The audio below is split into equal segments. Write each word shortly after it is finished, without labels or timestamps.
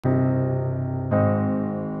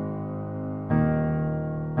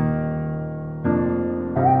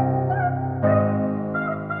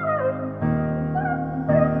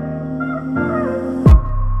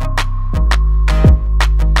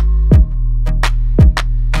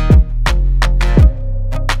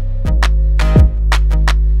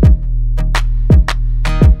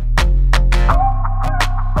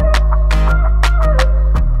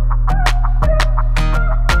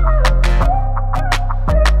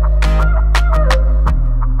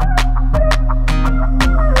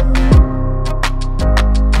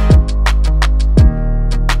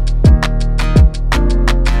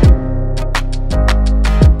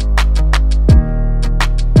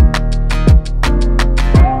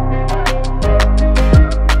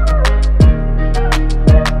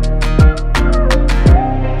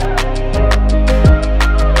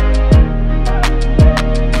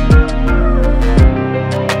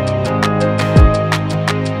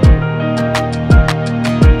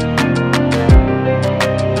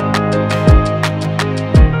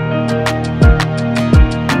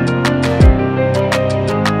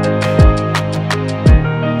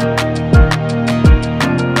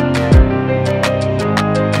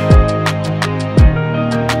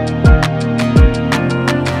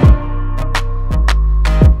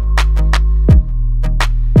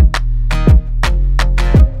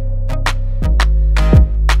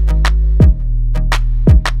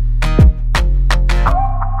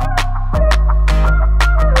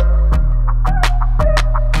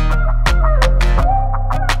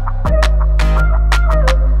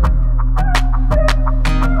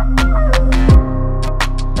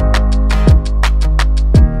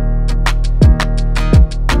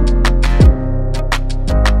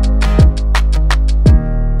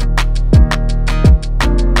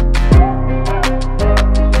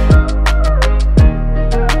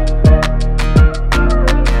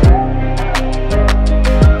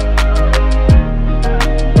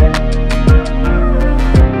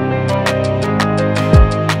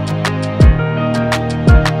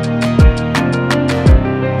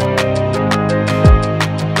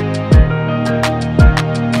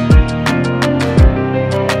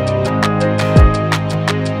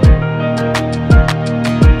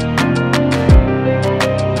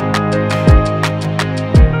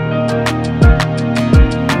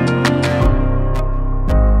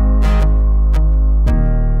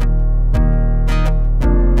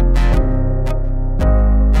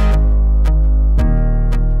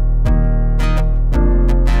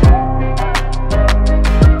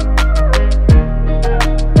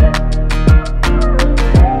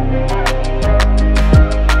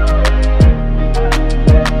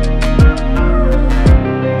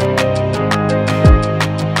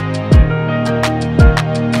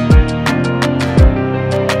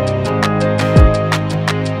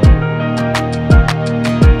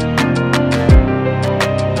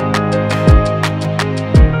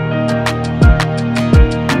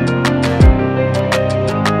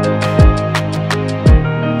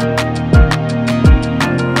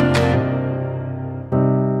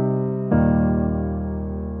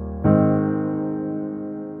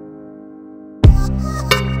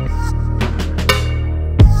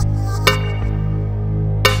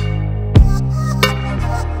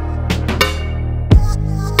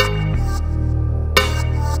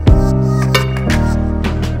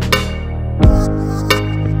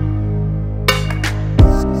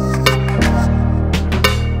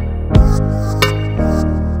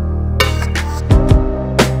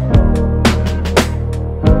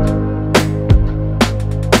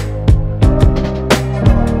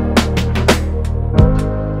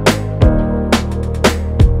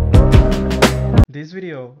This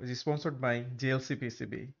video is sponsored by JLC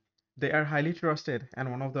PCB. They are highly trusted and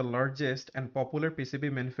one of the largest and popular PCB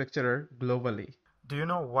manufacturer globally. Do you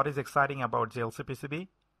know what is exciting about JLC PCB?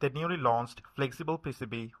 The newly launched flexible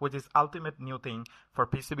PCB, which is ultimate new thing for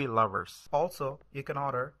PCB lovers. Also, you can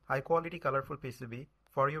order high quality colorful PCB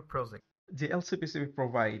for your project. JLC PCB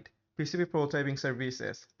provide PCB prototyping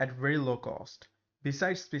services at very low cost.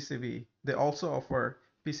 Besides PCB, they also offer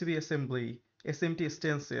PCB assembly, SMT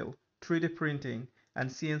stencil, 3D printing, and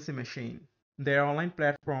CNC machine. Their online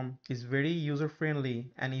platform is very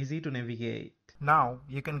user-friendly and easy to navigate. Now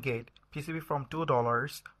you can get PCB from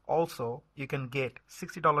 $2. Also, you can get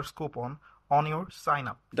 $60 coupon on your sign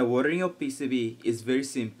up. The ordering of PCB is very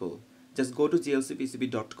simple. Just go to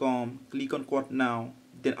jlcpcb.com, click on Quote Now,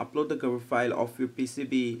 then upload the cover file of your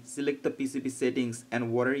PCB, select the PCB settings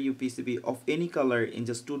and order your PCB of any color in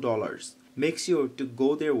just $2. Make sure to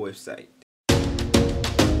go their website.